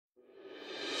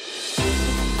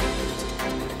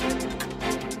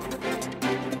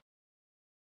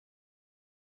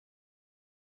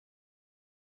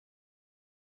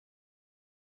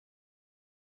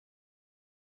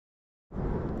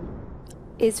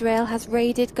Israel has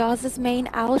raided Gaza's main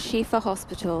Al-Shifa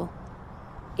hospital.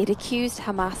 It accused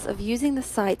Hamas of using the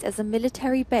site as a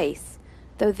military base,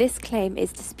 though this claim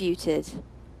is disputed.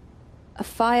 A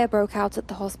fire broke out at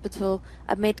the hospital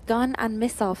amid gun and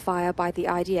missile fire by the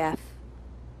IDF.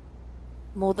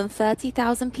 More than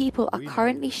 30,000 people are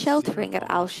currently sheltering at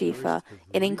Al-Shifa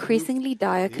in increasingly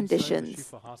dire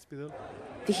conditions.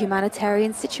 The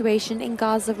humanitarian situation in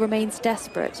Gaza remains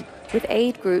desperate, with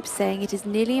aid groups saying it is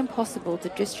nearly impossible to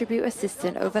distribute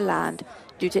assistance over land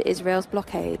due to Israel's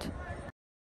blockade.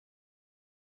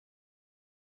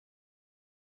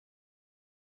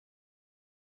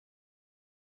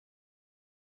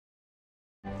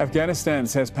 Afghanistan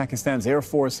says Pakistan's Air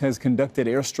Force has conducted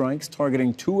airstrikes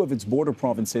targeting 2 of its border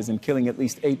provinces and killing at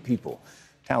least 8 people.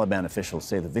 Taliban officials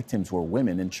say the victims were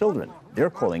women and children. They're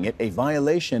calling it a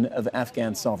violation of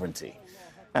Afghan sovereignty.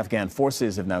 Afghan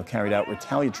forces have now carried out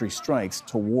retaliatory strikes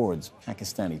towards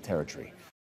Pakistani territory.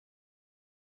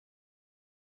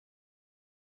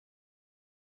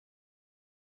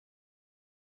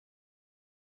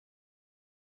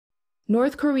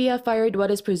 North Korea fired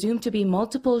what is presumed to be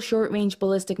multiple short-range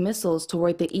ballistic missiles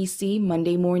toward the East Sea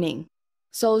Monday morning.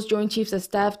 Seoul's Joint Chiefs of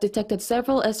Staff detected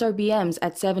several SRBMs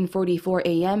at 7:44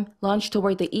 a.m. launched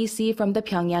toward the East Sea from the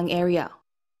Pyongyang area.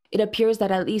 It appears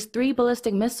that at least 3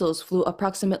 ballistic missiles flew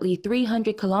approximately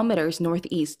 300 kilometers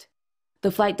northeast.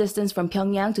 The flight distance from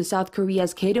Pyongyang to South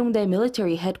Korea's Kaeryongdae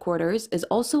military headquarters is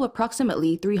also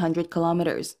approximately 300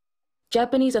 kilometers.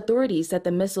 Japanese authorities said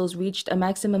the missiles reached a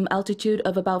maximum altitude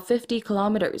of about 50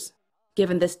 kilometers.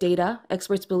 Given this data,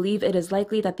 experts believe it is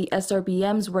likely that the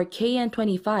SRBMs were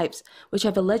KN-25s, which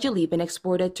have allegedly been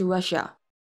exported to Russia.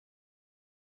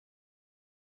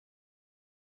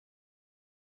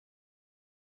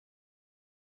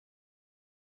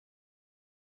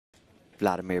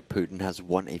 Vladimir Putin has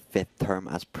won a 5th term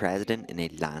as president in a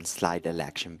landslide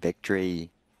election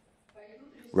victory.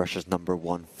 Russia's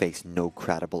 #1 faced no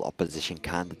credible opposition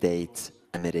candidates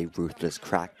amid a ruthless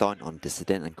crackdown on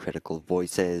dissident and critical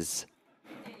voices.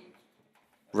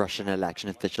 Russian election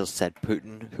officials said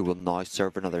Putin, who will now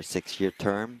serve another 6-year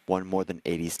term, won more than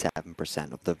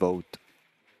 87% of the vote.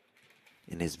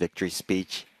 In his victory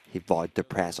speech, he vowed to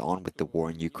press on with the war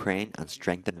in Ukraine and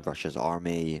strengthen Russia's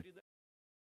army.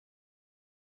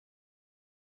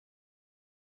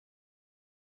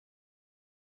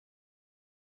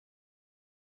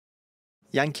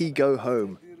 Yankee go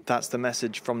home. That's the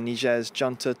message from Niger's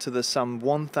junta to the some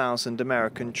 1,000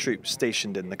 American troops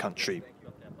stationed in the country.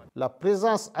 The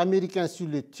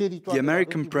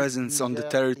American presence on the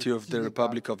territory of the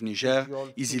Republic of Niger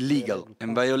is illegal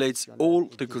and violates all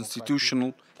the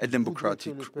constitutional and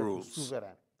democratic rules.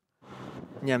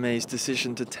 Niamey's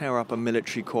decision to tear up a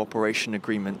military cooperation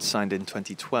agreement signed in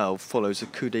 2012 follows a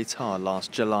coup d'etat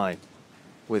last July.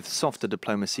 With softer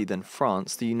diplomacy than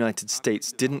France, the United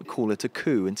States didn't call it a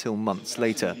coup until months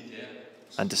later.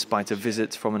 And despite a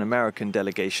visit from an American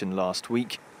delegation last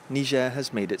week, Niger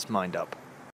has made its mind up.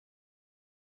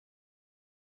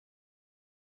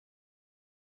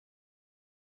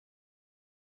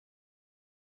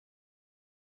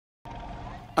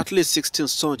 At least 16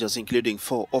 soldiers, including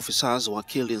 4 officers, were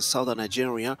killed in southern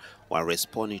Nigeria while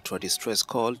responding to a distress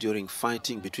call during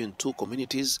fighting between 2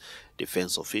 communities,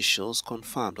 defense officials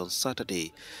confirmed on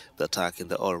Saturday. The attack in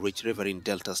the oil-rich river in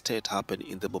Delta State happened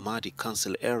in the Bomadi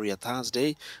Council area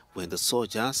Thursday, when the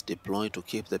soldiers deployed to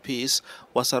keep the peace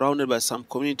were surrounded by some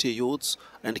community youths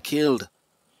and killed.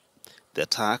 The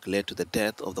attack led to the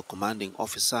death of the commanding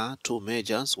officer, 2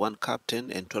 majors, 1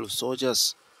 captain, and 12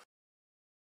 soldiers.